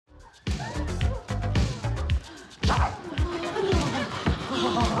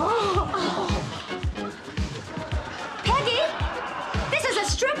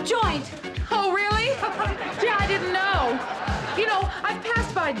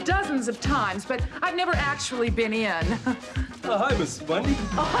by dozens of times, but I've never actually been in. Hi, Miss Bundy.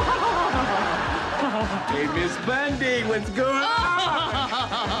 Hey, Miss Bundy, what's going on?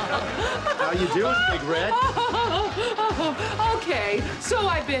 How you doing, Big Red? Okay, so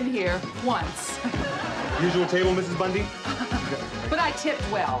I've been here once. Usual table, Mrs. Bundy? But I tipped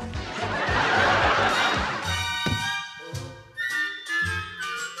well.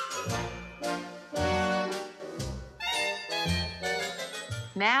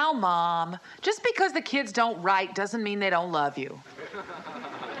 Now, Mom, just because the kids don't write doesn't mean they don't love you.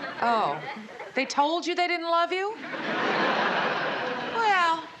 Oh, they told you they didn't love you?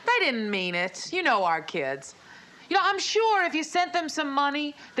 Well, they didn't mean it. You know our kids. You know, I'm sure if you sent them some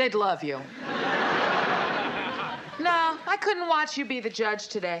money, they'd love you. No, I couldn't watch you be the judge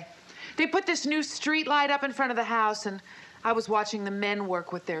today. They put this new street light up in front of the house, and I was watching the men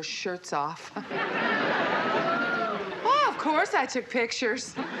work with their shirts off. Oh, of course I took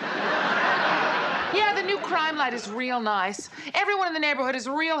pictures. Yeah, the new crime light is real nice. Everyone in the neighborhood is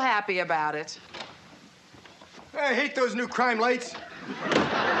real happy about it. I hate those new crime lights. They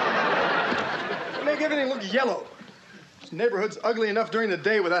make everything look yellow. This neighborhood's ugly enough during the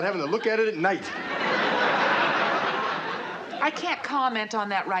day without having to look at it at night. I can't comment on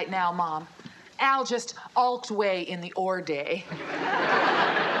that right now, Mom. Al just ulked way in the ore day.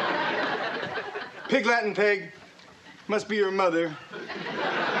 Pig Latin, Peg. Must be your mother.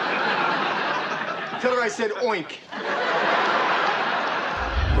 Tell her I said oink.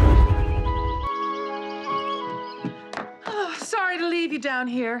 Oh, sorry to leave you down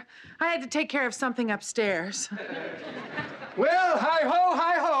here. I had to take care of something upstairs. Well, hi-ho,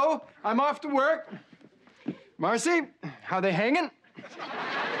 hi-ho. I'm off to work. Marcy, how they hanging?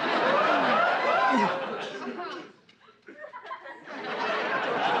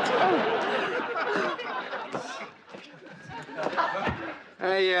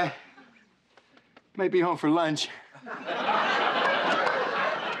 I might be home for lunch.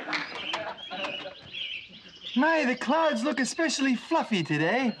 My, the clouds look especially fluffy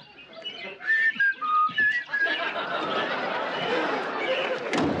today.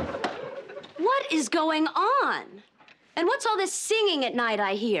 What is going on? And what's all this singing at night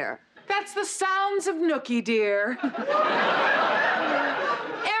I hear? That's the sounds of Nookie, dear.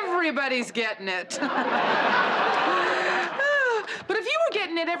 Everybody's getting it. But if you were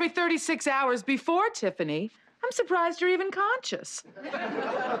getting it every 36 hours before Tiffany, I'm surprised you're even conscious.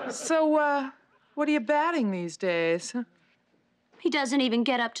 So, what are you batting these days? He doesn't even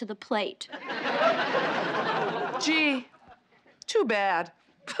get up to the plate. Gee, too bad.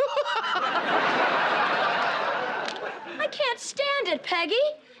 I can't stand it, Peggy.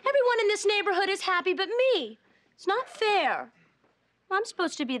 Everyone in this neighborhood is happy but me. It's not fair. I'm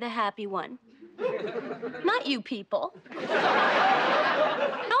supposed to be the happy one. Not you people. And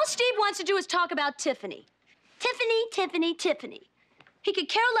all Steve wants to do is talk about Tiffany. Tiffany, Tiffany, Tiffany. He could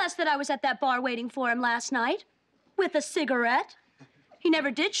care less that I was at that bar waiting for him last night with a cigarette. He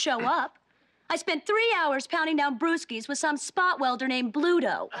never did show up. I spent 3 hours pounding down brewskis with some spot welder named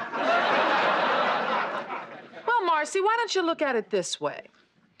Bluto. Well, Marcy, why don't you look at it this way?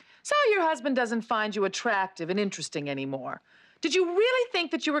 So your husband doesn't find you attractive and interesting anymore. Did you really think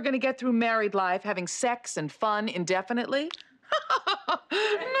that you were going to get through married life having sex and fun indefinitely?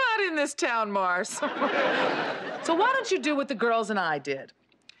 Not in this town, Mars. So why don't you do what the girls and I did?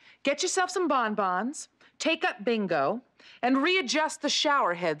 Get yourself some bonbons, take up bingo, and readjust the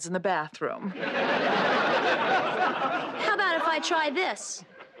shower heads in the bathroom. How about if I try this?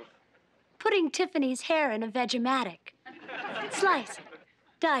 Putting Tiffany's hair in a Vegematic. Slice it,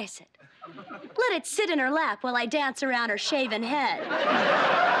 dice it. Let it sit in her lap while I dance around her shaven head.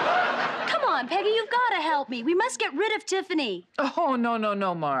 Come on, Peggy, you've got to help me. We must get rid of Tiffany. Oh,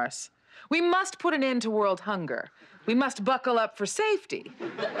 no, Mars. We must put an end to world hunger. We must buckle up for safety.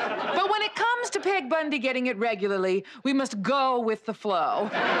 But when it comes to Peg Bundy getting it regularly, we must go with the flow.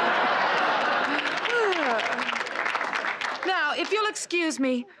 Now, if you'll excuse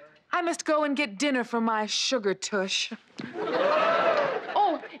me, I must go and get dinner for my sugar tush.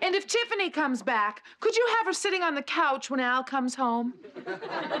 Oh, and if Tiffany comes back, could you have her sitting on the couch when Al comes home?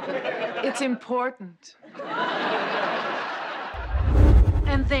 It's important.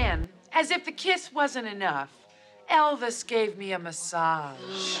 And then, as if the kiss wasn't enough, Elvis gave me a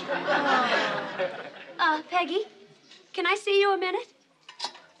massage. Peggy, can I see you a minute?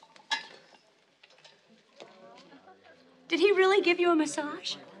 Did he really give you a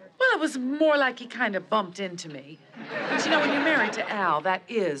massage? Well, it was more like he kind of bumped into me. But you know, when you're married to Al, that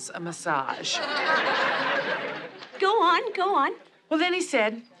is a massage. Go on. Well, then he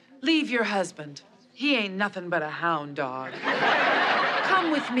said, leave your husband. He ain't nothing but a hound dog.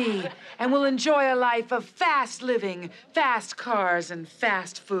 Come with like me, and will enjoy a life of fast living, fast cars, and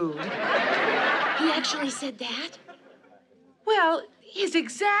fast food. He actually said that? Well, his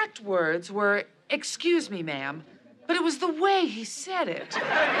exact words were, "Excuse me, ma'am," but it was the way he said it. Oh,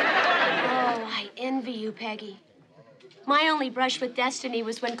 I envy you, Peggy. My only brush with destiny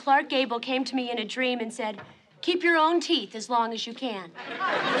was when Clark Gable came to me in a dream and said, "Keep your own teeth as long as you can."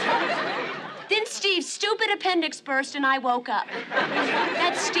 Then Steve's stupid appendix burst and I woke up.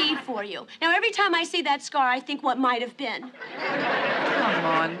 That's Steve for you. Now, every time I see that scar, I think what might have been. Come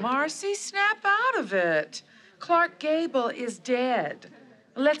on, Marcy, snap out of it. Clark Gable is dead.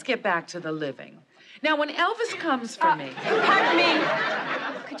 Let's get back to the living. Now, when Elvis comes for me... Pardon me.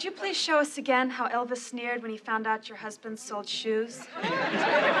 Could you please show us again how Elvis sneered when he found out your husband sold shoes?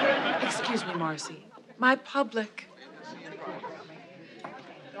 Excuse me, Marcy. My public.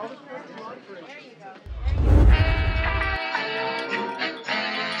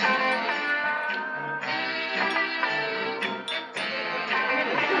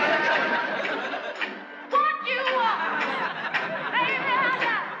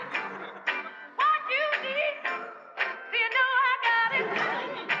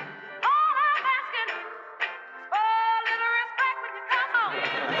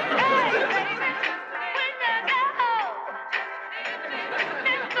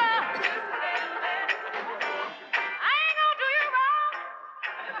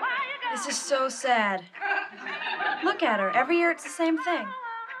 This is so sad. Look at her. Every year it's the same thing.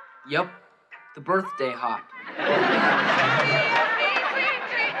 Yep, the birthday hop.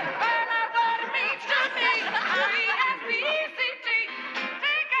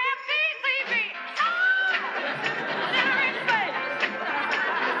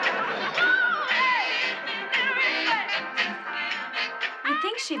 You'd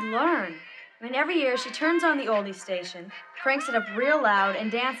think she'd learn. I mean, every year she turns on the oldie station, cranks it up real loud,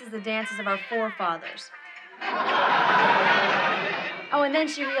 and dances the dances of our forefathers. Oh, and then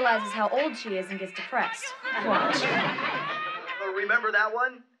she realizes how old she is and gets depressed. Watch. Remember that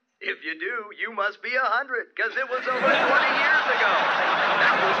one? If you do, you must be 100, because it was over 20 years ago.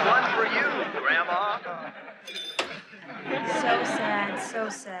 That was one for you, Grandma. So sad, so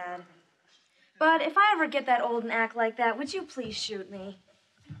sad. But if I ever get that old and act like that, would you please shoot me?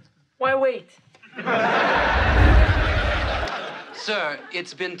 Why wait? Sir,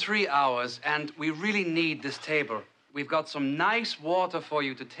 it's been 3 hours, and we really need this table. We've got some nice water for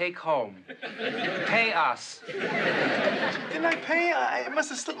you to take home. Pay us. Didn't I pay you? It must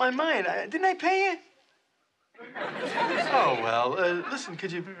have slipped my mind. Didn't I pay you? Oh, well, listen,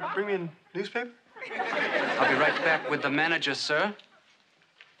 could you bring me a newspaper? I'll be right back with the manager, sir.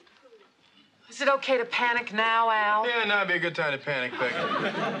 Is it okay to panic now, Al? Yeah, now would be a good time to panic, Peggy.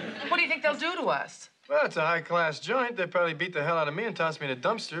 What do you think they'll do to us? Well, it's a high-class joint. They'd probably beat the hell out of me and toss me in a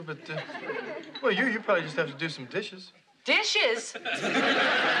dumpster, but, well, you probably just have to do some dishes. Dishes?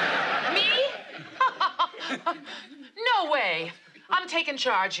 Me? No way. I'm taking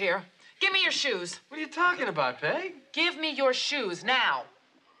charge here. Give me your shoes. What are you talking about, Peg? Give me your shoes now.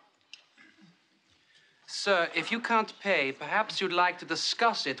 Sir, if you can't pay, perhaps you'd like to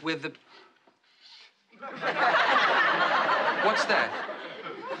discuss it with the... What's that?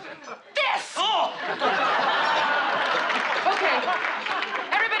 This! Oh! Okay,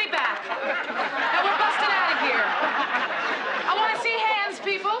 everybody back. Now we're busting out of here. I want to see hands,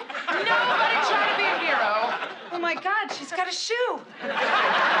 people. Nobody try to be a hero. Oh, my God, she's got a shoe.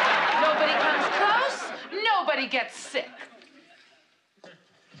 Nobody comes close. Nobody gets sick.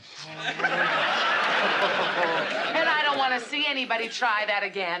 And I don't want to see anybody try that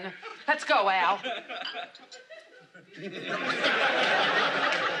again. Let's go, Al.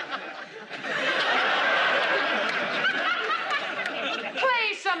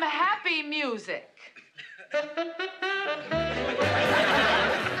 Play some happy music.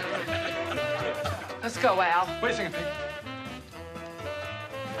 Let's go, Al. Wait a second, Peg.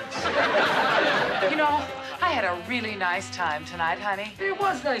 You know, I had a really nice time tonight, honey. It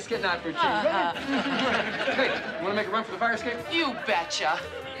was nice getting out for a change, wasn't it? Hey, you want to make a run for the fire escape? You betcha.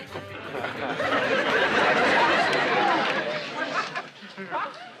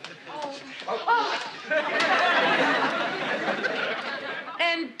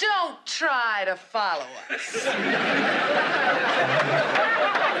 And don't try to follow us.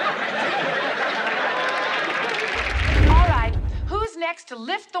 All right, who's next to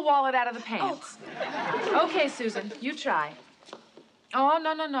lift the wallet out of the pants? Oh. Okay, Susan, you try. Oh,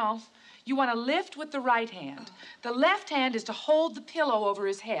 no. You want to lift with the right hand. The left hand is to hold the pillow over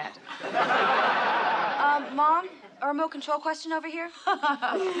his head. Mom, a remote control question over here?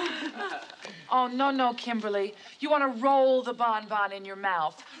 Oh, no, Kimberly. You want to roll the bonbon in your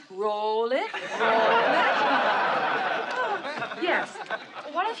mouth. Roll it, roll it. Yes.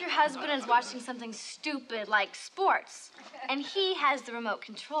 What if your husband is watching something stupid like sports, and he has the remote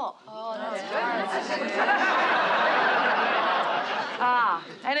control? Oh, that's Ah,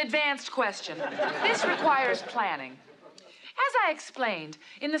 an advanced question. This requires planning. As I explained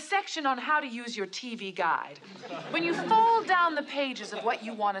in the section on how to use your TV guide, when you fold down the pages of what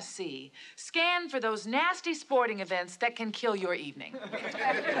you want to see, scan for those nasty sporting events that can kill your evening.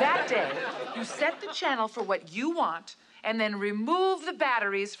 That day, you set the channel for what you want and then remove the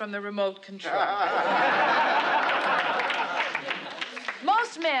batteries from the remote control.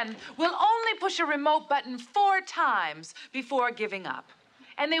 Most men will only push a remote button 4 times before giving up.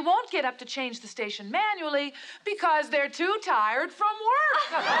 And they won't get up to change the station manually because they're too tired from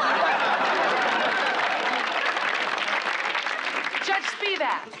work. Judge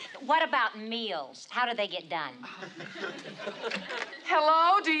Spivak. What about meals? How do they get done?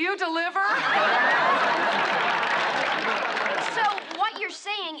 Hello, do you deliver? So what you're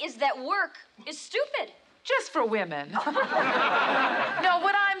saying is that work is stupid. Just for women. No,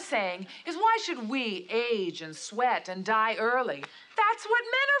 what I'm saying is why should we age and sweat and die early? That's what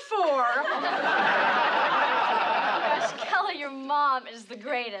men are for. Gosh, Kelly, your mom is the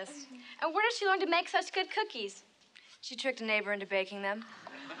greatest. And where did she learn to make such good cookies? She tricked a neighbor into baking them.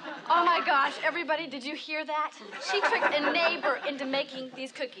 Oh my gosh, everybody, did you hear that? She tricked a neighbor into making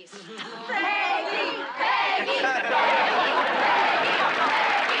these cookies. Peggy, Peggy, Peggy, Peggy,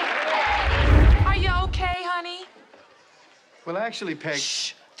 Peggy. Are you okay, honey? Well, actually, Peg...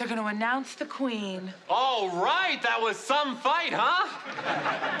 Shh, they're gonna announce the queen. All right, that was some fight, huh?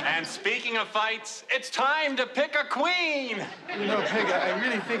 And speaking of fights, it's time to pick a queen. You know, Peg, I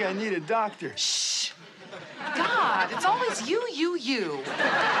really think I need a doctor. Shh. God, it's always you.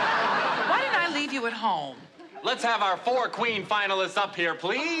 Why didn't I leave you at home? Let's have our 4 queen finalists up here,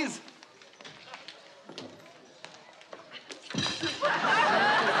 please.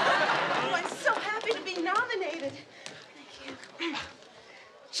 Oh, I'm so happy to be nominated. Thank you.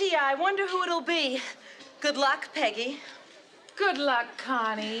 Gee, I wonder who it'll be. Good luck, Peggy. Good luck,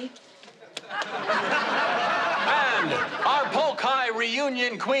 Connie. And our polk high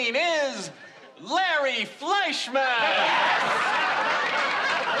reunion queen is Larry Fleischman.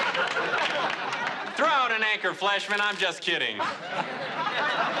 Throw out an anchor, Fleischman. I'm just kidding.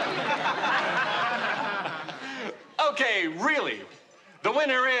 Okay, really. The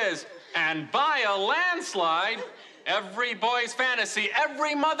winner is, and by a landslide, every boy's fantasy,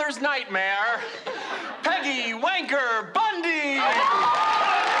 every mother's nightmare, Peggy Wanker Bundy.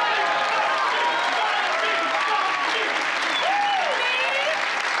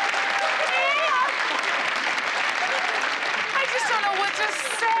 I just don't know what to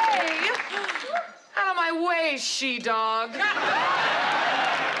say. Out of my way, she-dog.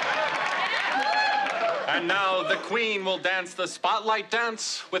 And now the queen will dance the spotlight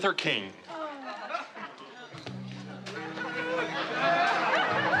dance with her king.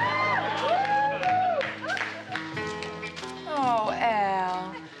 Oh,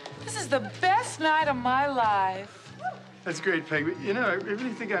 Al, this is the best night of my life. That's great, Peg. But, you know, I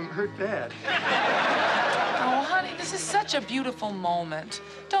really think I'm hurt bad. Oh, honey, this is such a beautiful moment.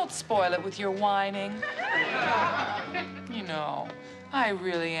 Don't spoil it with your whining. You know, I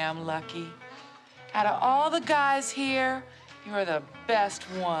really am lucky. Out of all the guys here, you're the best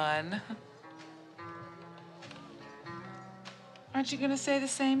one. Aren't you gonna say the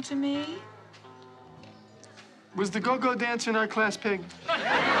same to me? Was the go-go dancer in our class, Peg?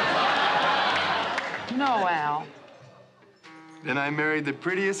 No, Al. Then I married the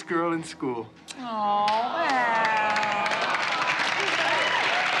prettiest girl in school. Oh, Al.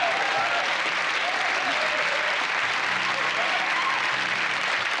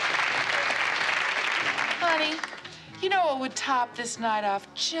 Honey, you know what would top this night off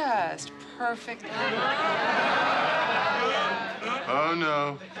just perfectly? Oh,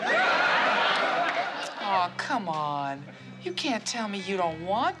 no. Oh, come on. You can't tell me you don't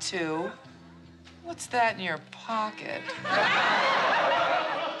want to. What's that in your pocket?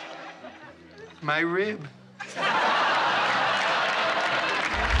 My rib.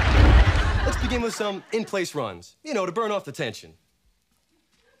 Let's begin with some in-place runs, you know, to burn off the tension.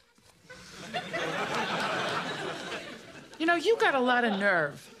 You know, you got a lot of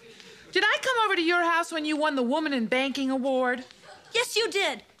nerve. Did I come over to your house when you won the Woman in Banking Award? Yes, you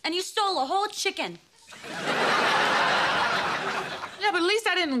did. And you stole a whole chicken. Yeah, but at least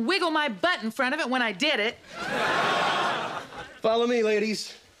I didn't wiggle my butt in front of it when I did it. Follow me,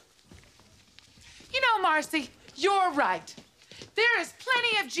 ladies. You know, Marcy, You're right. There is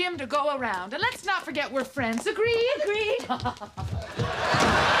plenty of Jim to go around. And let's not forget we're friends. Agreed? Agreed. 3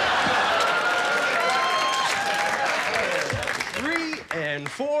 and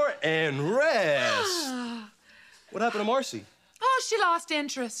 4 and rest. What happened to Marcy? Oh, she lost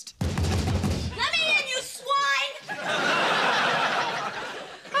interest. Let me in, you swine!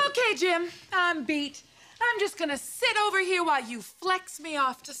 Okay, Jim, I'm beat. I'm just gonna sit over here while you flex me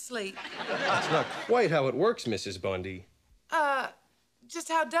off to sleep. That's not quite how it works, Mrs. Bundy. Just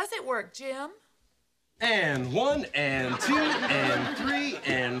how does it work, Jim? And 1 and 2 and 3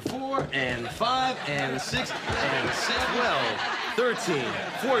 and 4 and 5 and 6 and 7, 12, 13,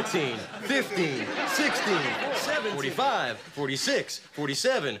 14, 15, 16, 17, 45, 46,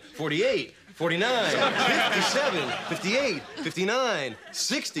 47, 48, 49, 57, 58, 59,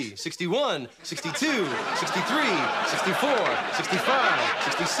 60, 61, 62, 63, 64, 65,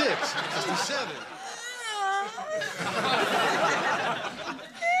 66, 67.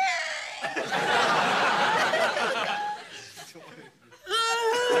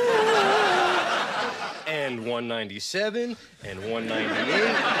 And 197, and 198,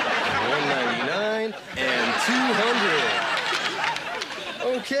 and 199, and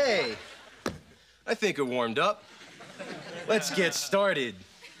 200. Okay. I think it warmed up. Let's get started.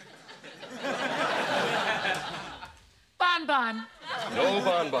 Bonbon. No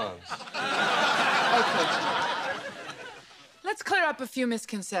bonbons. Okay. Let's clear up a few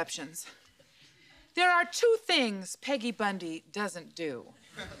misconceptions. There are 2 things Peggy Bundy doesn't do.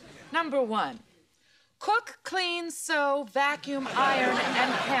 Number 1, cook, clean, sew, vacuum, iron,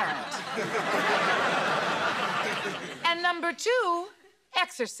 and parent. And number 2,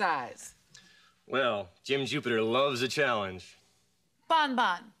 exercise. Well, Jim Jupiter loves a challenge.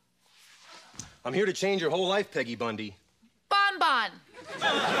 Bonbon. I'm here to change your whole life, Peggy Bundy. Bonbon.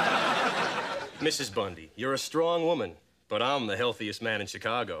 Mrs. Bundy, you're a strong woman, but I'm the healthiest man in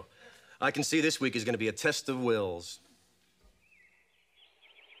Chicago. I can see this week is going to be a test of wills.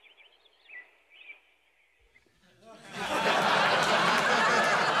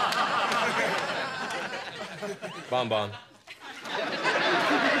 Bonbon.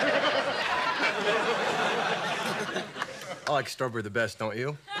 I like strawberry the best, don't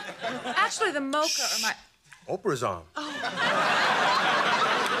you? Actually, the mocha or my... Oprah's on.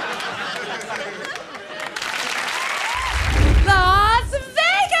 Las Vegas!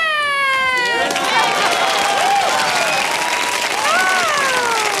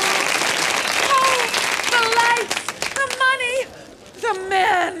 Oh, the lights, the money, the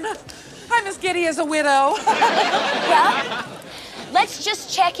men. I'm as giddy as a widow. Well, let's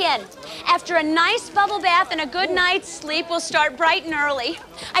just check in. After a nice bubble bath and a good night's sleep, we'll start bright and early.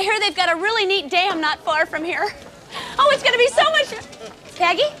 I hear they've got a really neat dam not far from here. Oh, it's gonna be so much...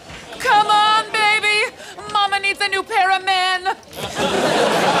 Peggy? Come on, baby. Mama needs a new pair of men.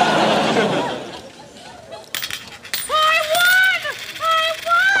 I won!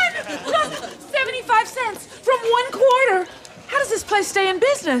 Just 75 cents from 1/4. How does this place stay in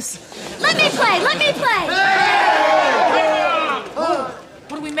business? Let me play! Let me play!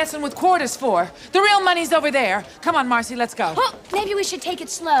 What are we messing with quarters for? The real money's over there. Come on, Marcy, let's go. Oh, maybe we should take it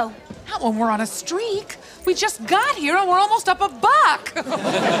slow. Not when we're on a streak. We just got here and we're almost up $1.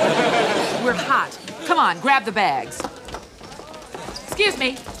 We're hot. Come on, grab the bags. Excuse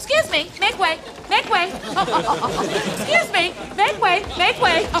me. Excuse me. Make way. Make way. Excuse me. Make way. Make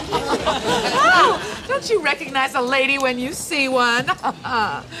way. Oh, don't you recognize a lady when you see one?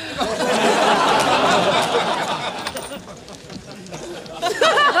 God.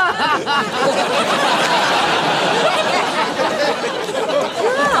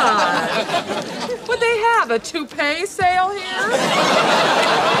 Would they have a toupee sale here?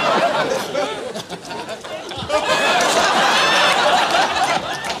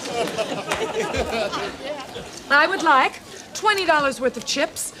 I would like $20 worth of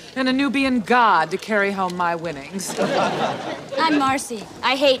chips and a Nubian god to carry home my winnings. I'm Marcy.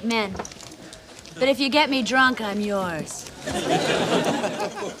 I hate men. But if you get me drunk, I'm yours.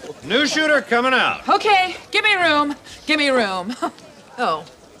 New shooter coming out. Okay, give me room. Give me room. Oh,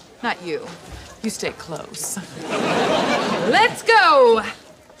 not you. You stay close. Let's go.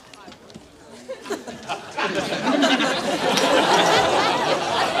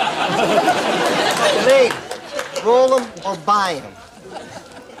 Babe, roll them or buy them?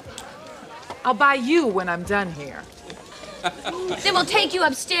 I'll buy you when I'm done here. Then we'll take you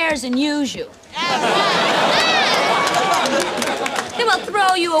upstairs and use you. Then we'll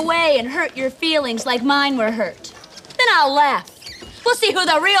throw you away and hurt your feelings like mine were hurt. Then I'll laugh. We'll see who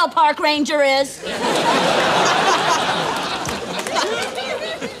the real park ranger is.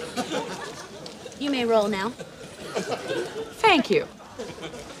 You may roll now. Thank you.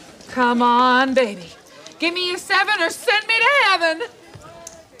 Come on, baby. Give me a 7 or send me to heaven.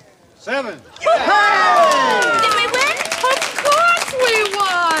 7. Did we win? Of course we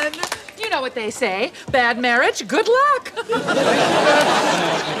won. You know what they say. Bad marriage, good luck.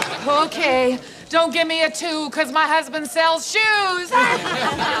 Okay, don't give me a 2, because my husband sells shoes. 7.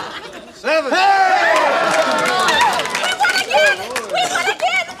 We won again! We won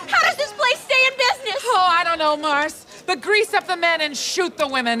again! How does this place stay in business? Oh, I don't know, Mars. But grease up the men and shoot the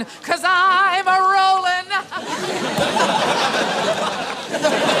women, because I'm a-rollin'.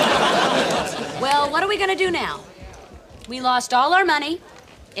 Well, what are we gonna do now? We lost all our money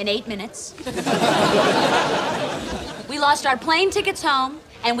in 8 minutes. We lost our plane tickets home,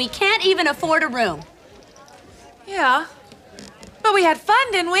 and we can't even afford a room. Yeah. But we had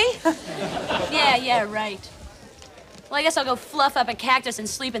fun, didn't we? Yeah, right. Well, I guess I'll go fluff up a cactus and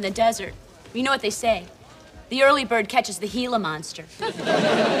sleep in the desert. You know what they say. The early bird catches the Gila monster.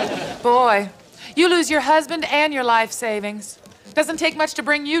 Boy, you lose your husband and your life savings. Doesn't take much to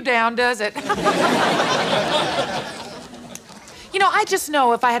bring you down, does it? You know, I just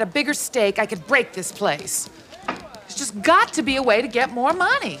know if I had a bigger stake, I could break this place. There's just got to be a way to get more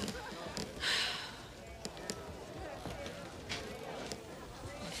money.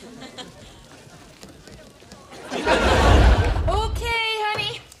 Okay,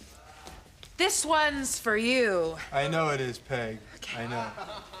 honey. This one's for you. I know it is, Peg. I know.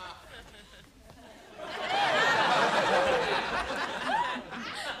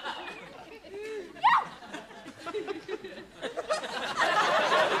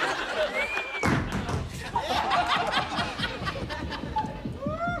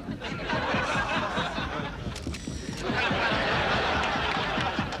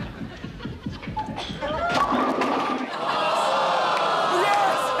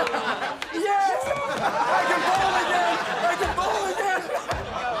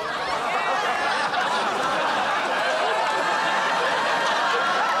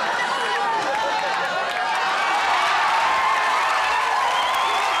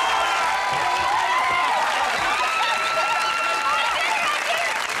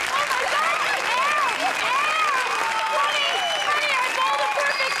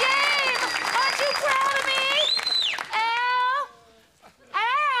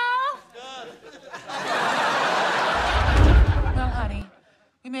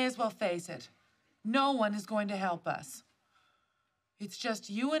 Face it, no one is going to help us. It's just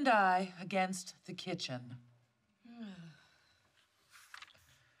you and I against the kitchen.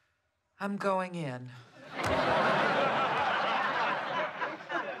 I'm going in.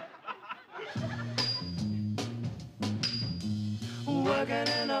 Working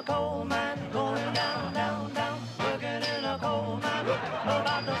in a coal mine, going down, down, down. Working in a coal mine,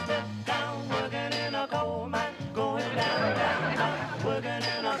 about to step down. Working in a coal mine, going down, down, down. Working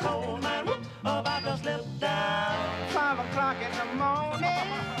in a coal mine, about to slip down. 5 o'clock in the morning,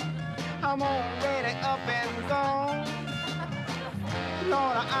 I'm already up and gone.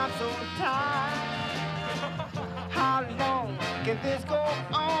 Lord, I'm so tired. How long can this go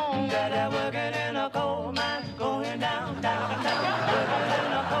on? Daddy working in a coal mine, going down, down, down. Working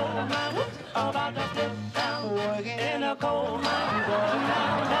in a coal mine, about to slip down. Working in a coal mine, going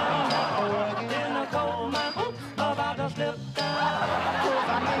down, down, down. Working in a coal mine, about to slip down. 'Cause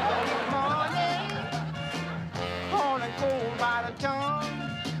I make every morning, hauling coal by the ton.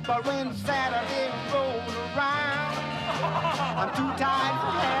 But when Saturday rolls around, I'm too tired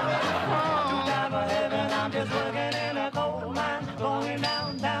for having fun. Too tired for having, I'm just working in a coal mine, going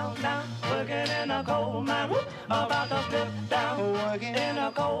down, down, down. Working in a coal mine, about to slip down. Working in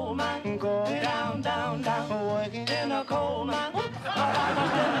a coal mine, going down, down, down. Working in a coal mine, about to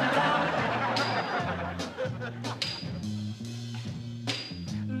slip down.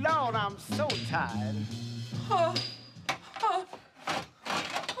 Lord, I'm so tired. Oh,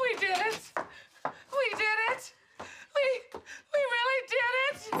 we did it. We did it. We really did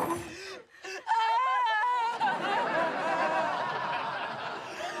it.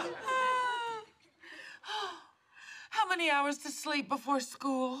 How many hours to sleep before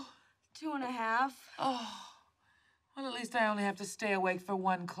school? 2.5. Oh, well, at least I only have to stay awake for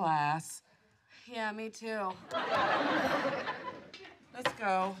one class. Yeah, me too. Let's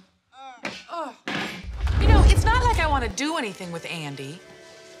go. Oh. You know, it's not like I want to do anything with Andy.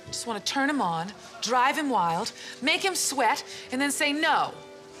 I just want to turn him on, drive him wild, make him sweat, and then say no.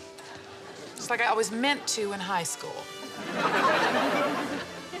 Just like I always meant to in high school.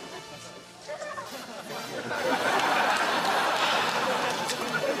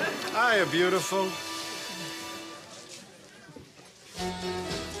 Hiya, beautiful.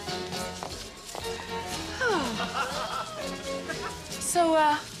 So,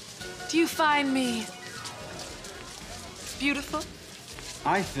 do you find me beautiful?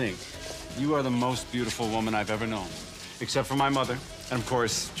 I think you are the most beautiful woman I've ever known, except for my mother, and of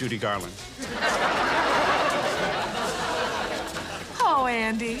course, Judy Garland. Oh,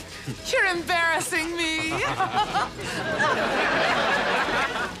 Andy, you're embarrassing me.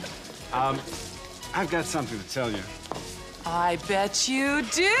 I've got something to tell you. I bet you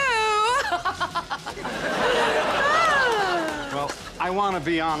do. Well, I want to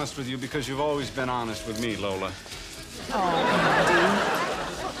be honest with you because you've always been honest with me, Lola. Oh, Andy.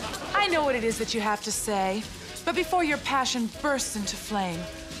 I know what it is that you have to say, but before your passion bursts into flame,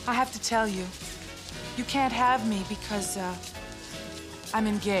 I have to tell you, you can't have me because, I'm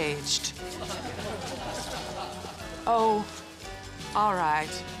engaged. Oh, all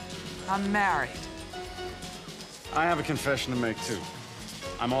right. I'm married. I have a confession to make, too.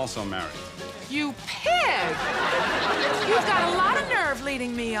 I'm also married. You pig! You've got a lot of nerve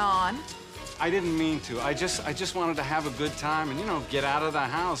leading me on. I didn't mean to. I just wanted to have a good time and, you know, get out of the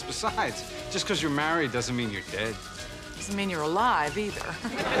house. Besides, just because you're married doesn't mean you're dead. Doesn't mean you're alive, either.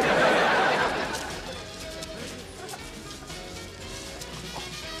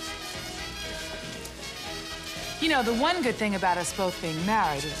 You know, the one good thing about us both being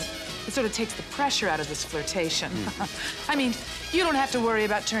married is it sort of takes the pressure out of this flirtation. I mean, you don't have to worry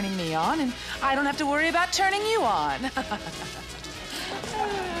about turning me on, and I don't have to worry about turning you on. But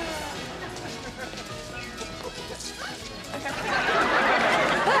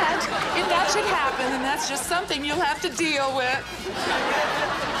if that should happen, then that's just something you'll have to deal with.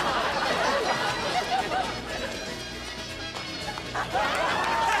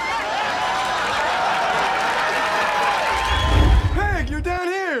 Peg, you're down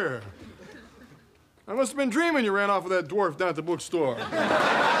here. I must have been dreaming you ran off with that dwarf down at the bookstore.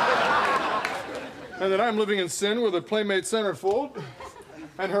 And that I'm living in sin with a playmate centerfold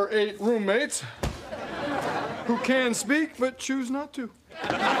and her 8 roommates who can speak but choose not to.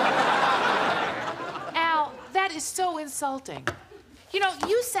 Al, that is so insulting. You know,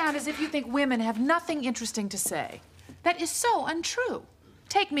 you sound as if you think women have nothing interesting to say. That is so untrue.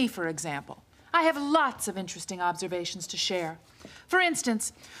 Take me, for example. I have lots of interesting observations to share. For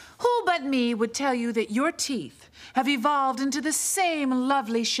instance, who but me would tell you that your teeth have evolved into the same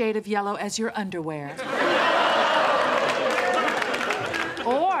lovely shade of yellow as your underwear?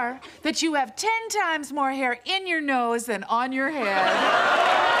 Or that you have 10 times more hair in your nose than on your head?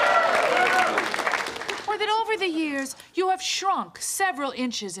 Or that over the years, you have shrunk several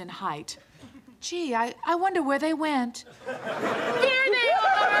inches in height? Gee, I wonder where they went. Here they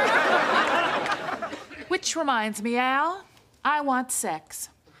are! Which reminds me, Al, I want sex.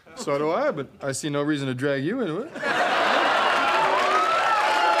 So do I, but I see no reason to drag you into it.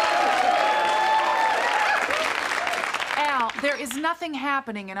 Al, there is nothing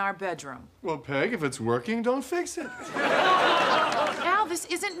happening in our bedroom. Well, Peg, if it's working, don't fix it. Al, this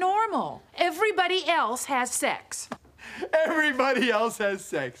isn't normal. Everybody else has sex. Everybody else has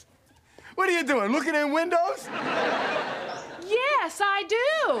sex. What are you doing, looking in windows? Yes, I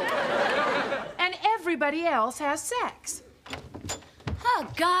do. And everybody else has sex. Oh,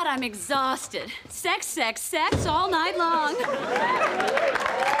 God, I'm exhausted. Sex, sex, sex all night long.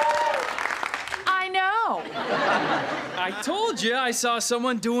 I know. I told you I saw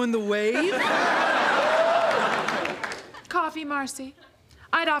someone doing the wave. Coffee, Marcy?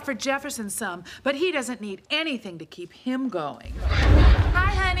 I'd offer Jefferson some, but he doesn't need anything to keep him going.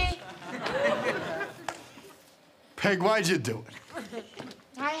 Hi, honey. Peg, why'd you do it?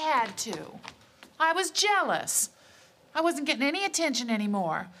 I had to. I was jealous. I wasn't getting any attention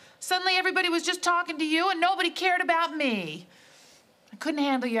anymore. Suddenly everybody was just talking to you and nobody cared about me. I couldn't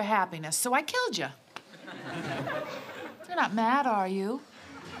handle your happiness, so I killed you. You're not mad, are you?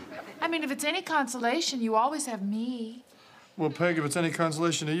 I mean, if it's any consolation, you always have me. Well, Peg, if it's any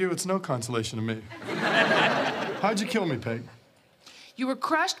consolation to you, it's no consolation to me. How'd you kill me, Peg? You were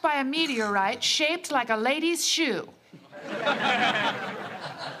crushed by a meteorite shaped like a lady's shoe.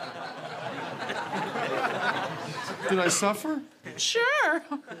 Did I suffer? Sure.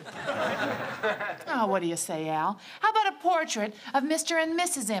 Oh, what do you say, Al? How about a portrait of Mr. and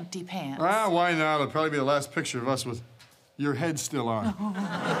Mrs. Empty Pants? Ah, why not? It'll probably be the last picture of us with your head still on.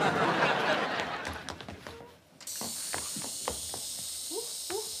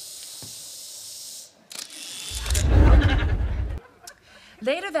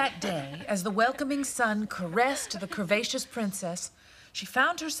 Later that day, as the welcoming sun caressed the curvaceous princess, she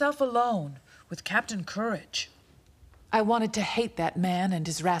found herself alone with Captain Courage. I wanted to hate that man and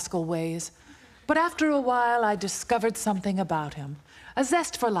his rascal ways, but after a while I discovered something about him, a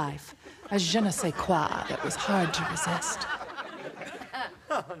zest for life, a je ne sais quoi that was hard to resist.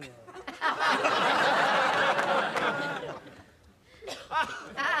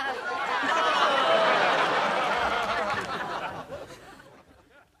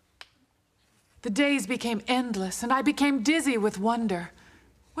 The days became endless, and I became dizzy with wonder.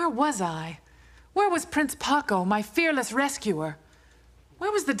 Where was I? Where was Prince Paco, my fearless rescuer?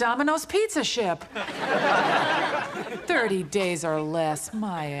 Where was the Domino's pizza ship? 30 days or less,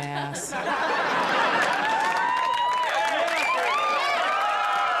 my ass.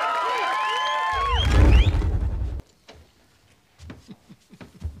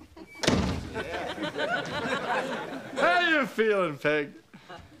 How you feeling, Peg?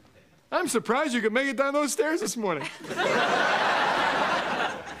 I'm surprised you could make it down those stairs this morning.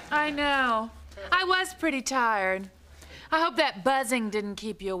 I know. I was pretty tired. I hope that buzzing didn't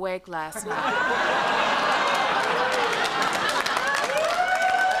keep you awake last night.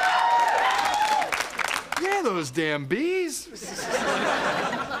 Yeah, those damn bees.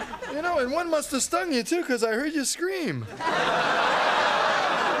 You know, and one must have stung you, too, because I heard you scream.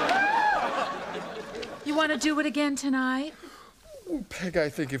 You want to do it again tonight? Ooh, Peg, I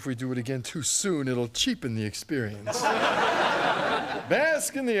think if we do it again too soon, it'll cheapen the experience.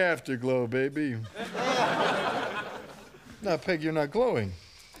 Bask in the afterglow, baby. Now, Peg, you're not glowing.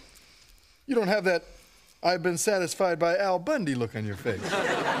 You don't have that I've been satisfied by Al Bundy look on your face.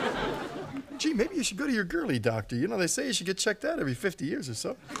 Gee, maybe you should go to your girly doctor. You know, they say you should get checked out every 50 years or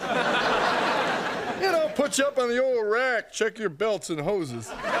so. You know, put you up on the old rack, check your belts and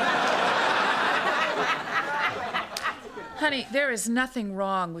hoses. Honey, there is nothing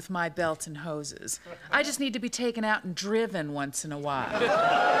wrong with my belt and hoses. I just need to be taken out and driven once in a while.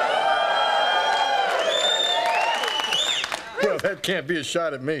 Well, that can't be a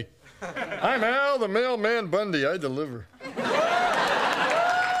shot at me. I'm Al, the mailman Bundy. I deliver.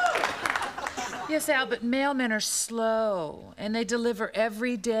 Yes, Al, but mailmen are slow, and they deliver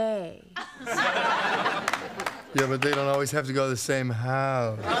every day. Yeah, but they don't always have to go to the same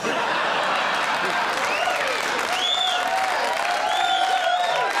house.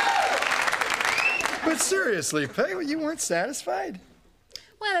 But seriously, Peg, you weren't satisfied?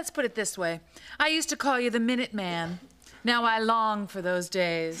 Well, let's put it this way. I used to call you the Minute Man. Now I long for those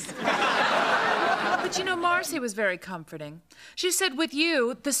days. But you know, Marcy was very comforting. She said with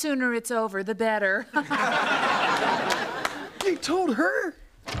you, the sooner it's over, the better. You told her?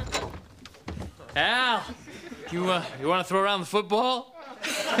 Al, you want to throw around the football?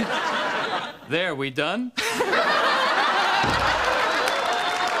 There, we done?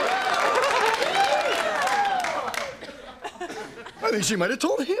 I think she might have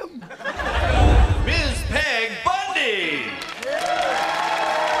told him. Ms. Peg Bundy!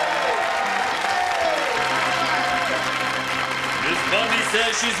 Ms. Bundy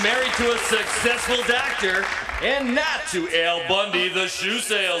says she's married to a successful doctor and not to Al Bundy, the shoe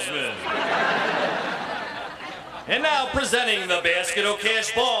salesman. And now presenting the Basket O'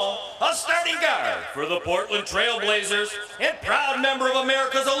 Cash Ball, a starting guard for the Portland Trail Blazers and proud member of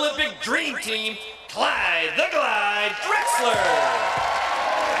America's Olympic Dream Team, Clyde the Glide Drexler.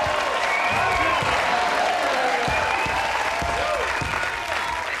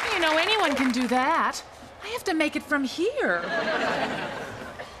 You know, anyone can do that. I have to make it from here.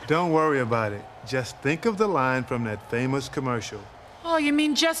 Don't worry about it. Just think of the line from that famous commercial. Oh, you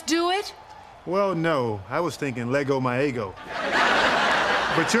mean just do it? Well, no. I was thinking Lego my ego.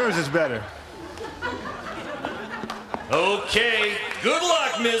 But yours is better. Okay, good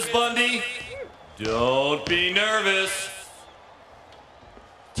luck, Ms. Bundy. Don't be nervous.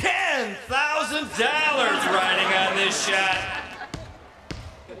 $10,000 riding on this shot.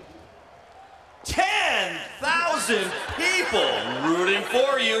 10,000 people rooting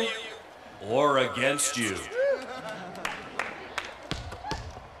for you or against you.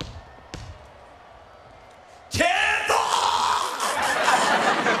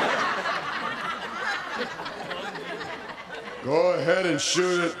 Go ahead and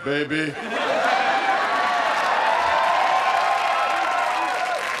shoot it, baby.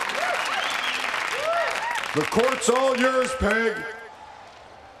 The court's all yours, Peg.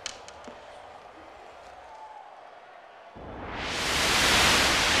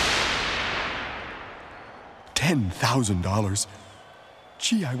 $10,000.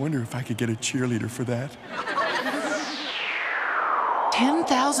 Gee, I wonder if I could get a cheerleader for that.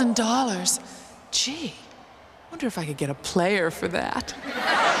 $10,000? Gee, wonder if I could get a player for that.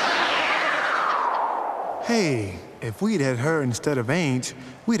 Hey, if we'd had her instead of Ainge,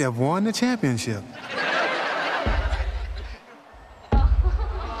 we'd have won the championship.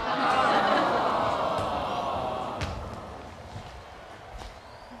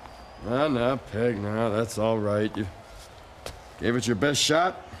 Now, Peg, now, that's all right. Gave it your best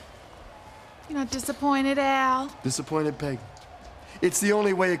shot? You're not disappointed, Al? Disappointed, Peg? It's the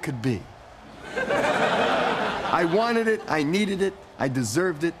only way it could be. I wanted it, I needed it, I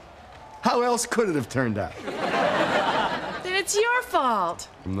deserved it. How else could it have turned out? Then it's your fault.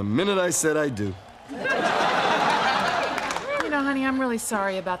 From the minute I said I do. You know, honey, I'm really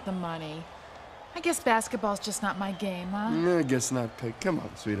sorry about the money. I guess basketball's just not my game, huh? I guess not, Peg. Come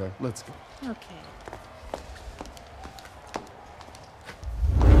on, sweetheart, let's go. Okay.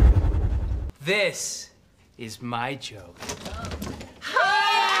 This is my joke.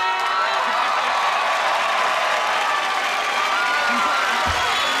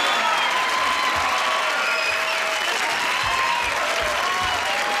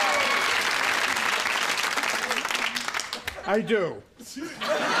 I do. Who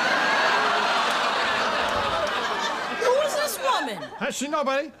is this woman? She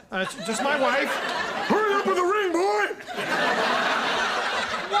nobody. It's just my wife. Hurry up with the ring, boy!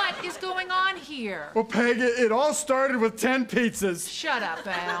 What is going on here? Well, Peg, it all started with 10 pizzas. Shut up,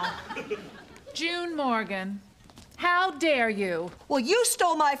 Al. June Morgan, how dare you? Well, you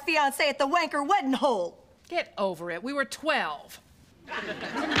stole my fiancé at the Wanker wedding hole. Get over it. We were 12. All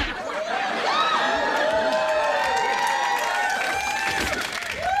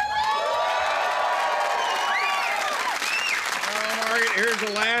right, here's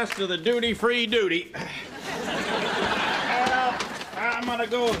the last of the duty-free duty. I'm gonna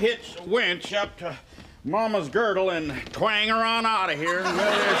go hitch a winch up to Mama's girdle and twang her on out of here.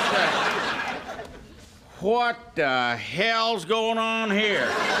 What the hell's going on here?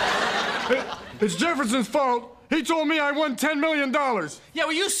 It's Jefferson's fault. He told me I won $10 million. Yeah,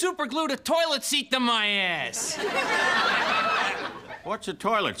 well, you super glued a toilet seat to my ass. What's a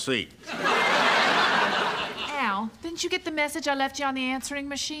toilet seat? Al, didn't you get the message I left you on the answering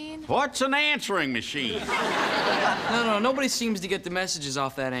machine? What's an answering machine? No, nobody seems to get the messages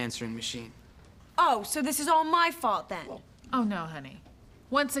off that answering machine. Oh, so this is all my fault then? Oh, no, honey.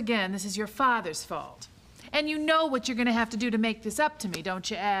 Once again, this is your father's fault. And you know what you're gonna have to do to make this up to me, don't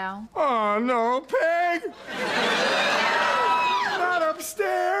you, Al? Oh, no, Peg! Not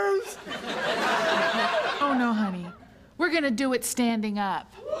upstairs! Oh, no, honey. We're gonna do it standing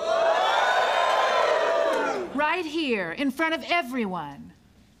up. Right here, in front of everyone.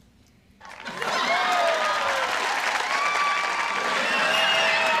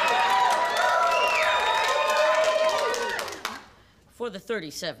 For the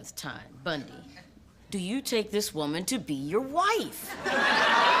 37th time, Bundy, do you take this woman to be your wife?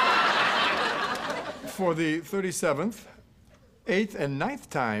 For the 37th, 8th, and 9th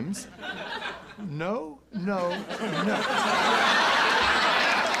times, no, no, no.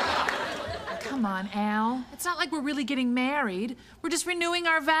 Come on, Al. It's not like we're really getting married. We're just renewing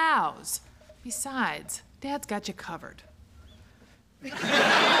our vows. Besides, Dad's got you covered.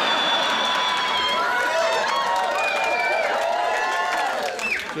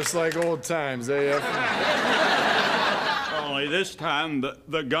 Just like old times, eh? Only this time,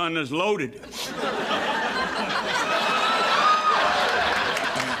 the gun is loaded.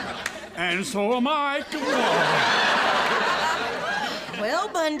 And so am I. Well,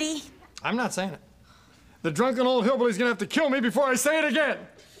 Bundy. I'm not saying it. The drunken old hillbilly's gonna have to kill me before I say it again.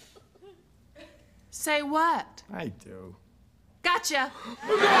 Say what? I do. Gotcha.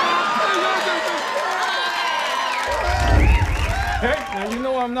 Hey, now you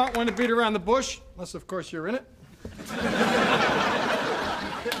know I'm not one to beat around the bush, unless of course you're in it.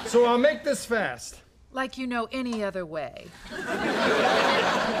 So I'll make this fast. Like you know any other way.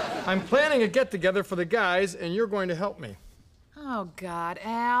 I'm planning a get-together for the guys, and you're going to help me. Oh, God,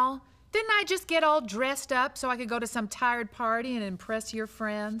 Al. Didn't I just get all dressed up so I could go to some tired party and impress your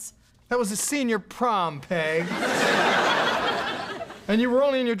friends? That was a senior prom, Peg. And you were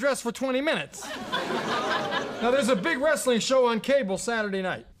only in your dress for 20 minutes. Now, there's a big wrestling show on cable Saturday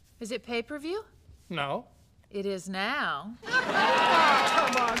night. Is it pay-per-view? No. It is now.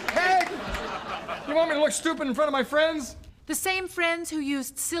 Come on, Peg! You want me to look stupid in front of my friends? The same friends who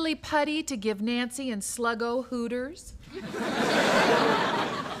used silly putty to give Nancy and Sluggo hooters?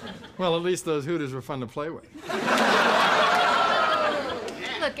 Well, at least those hooters were fun to play with.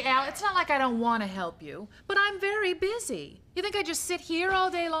 Look, Al, it's not like I don't want to help you, but I'm very busy. You think I just sit here all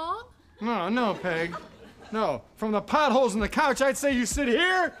day long? No, Peg. No. From the potholes in the couch, I'd say you sit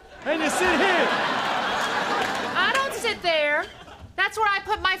here and you sit here. I don't sit there. That's where I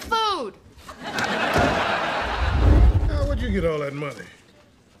put my food. Now, where'd you get all that money?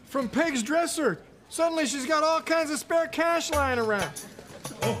 From Peg's dresser. Suddenly she's got all kinds of spare cash lying around.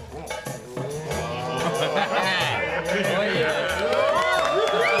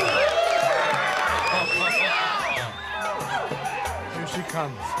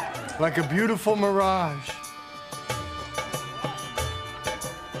 comes, like a beautiful mirage.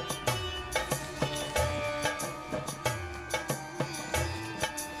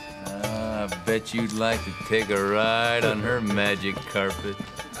 I bet you'd like to take a ride on her magic carpet.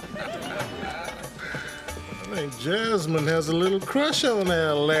 I think Jasmine has a little crush on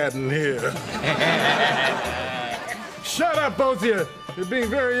Aladdin here. Shut up, both of you. You're being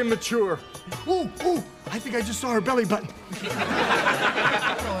very immature. Ooh, I think I just saw her belly button.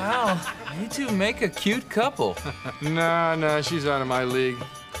 Wow, you two make a cute couple. Nah, she's out of my league.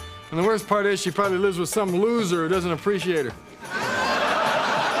 And the worst part is she probably lives with some loser who doesn't appreciate her.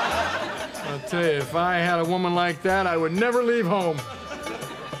 I'll tell you, if I had a woman like that, I would never leave home.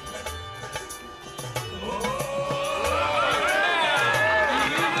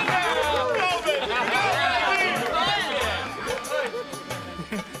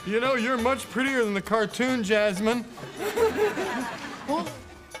 You know, you're much prettier than the cartoon, Jasmine. Oh,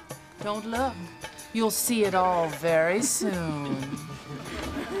 don't look. You'll see it all very soon.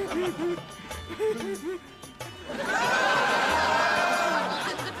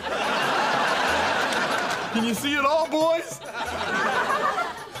 Can you see it all, boys?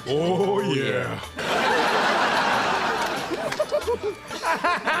 Oh, yeah.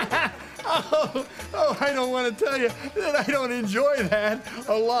 Oh, I don't want to tell you that I don't enjoy that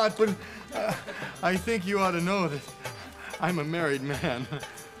a lot, but I think you ought to know that I'm a married man.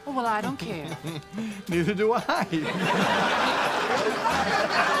 Oh, well, I don't care. Neither do I.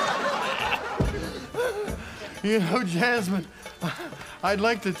 You know, Jasmine, I'd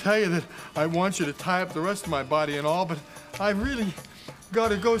like to tell you that I want you to tie up the rest of my body and all, but I've really got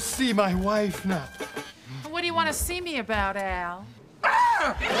to go see my wife now. What do you want to see me about, Al?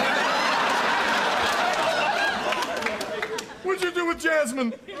 What'd you do with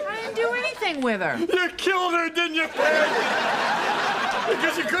Jasmine? I didn't do anything with her. You killed her, didn't you, Peg?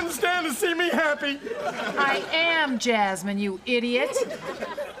 Because you couldn't stand to see me happy. I am Jasmine, you idiot.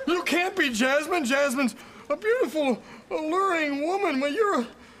 You can't be Jasmine. Jasmine's a beautiful, alluring woman. Well, you're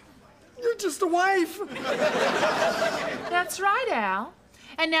just a wife. That's right, Al.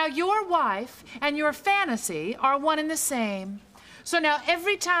 And now your wife and your fantasy are one and the same. So now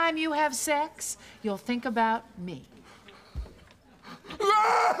every time you have sex, you'll think about me.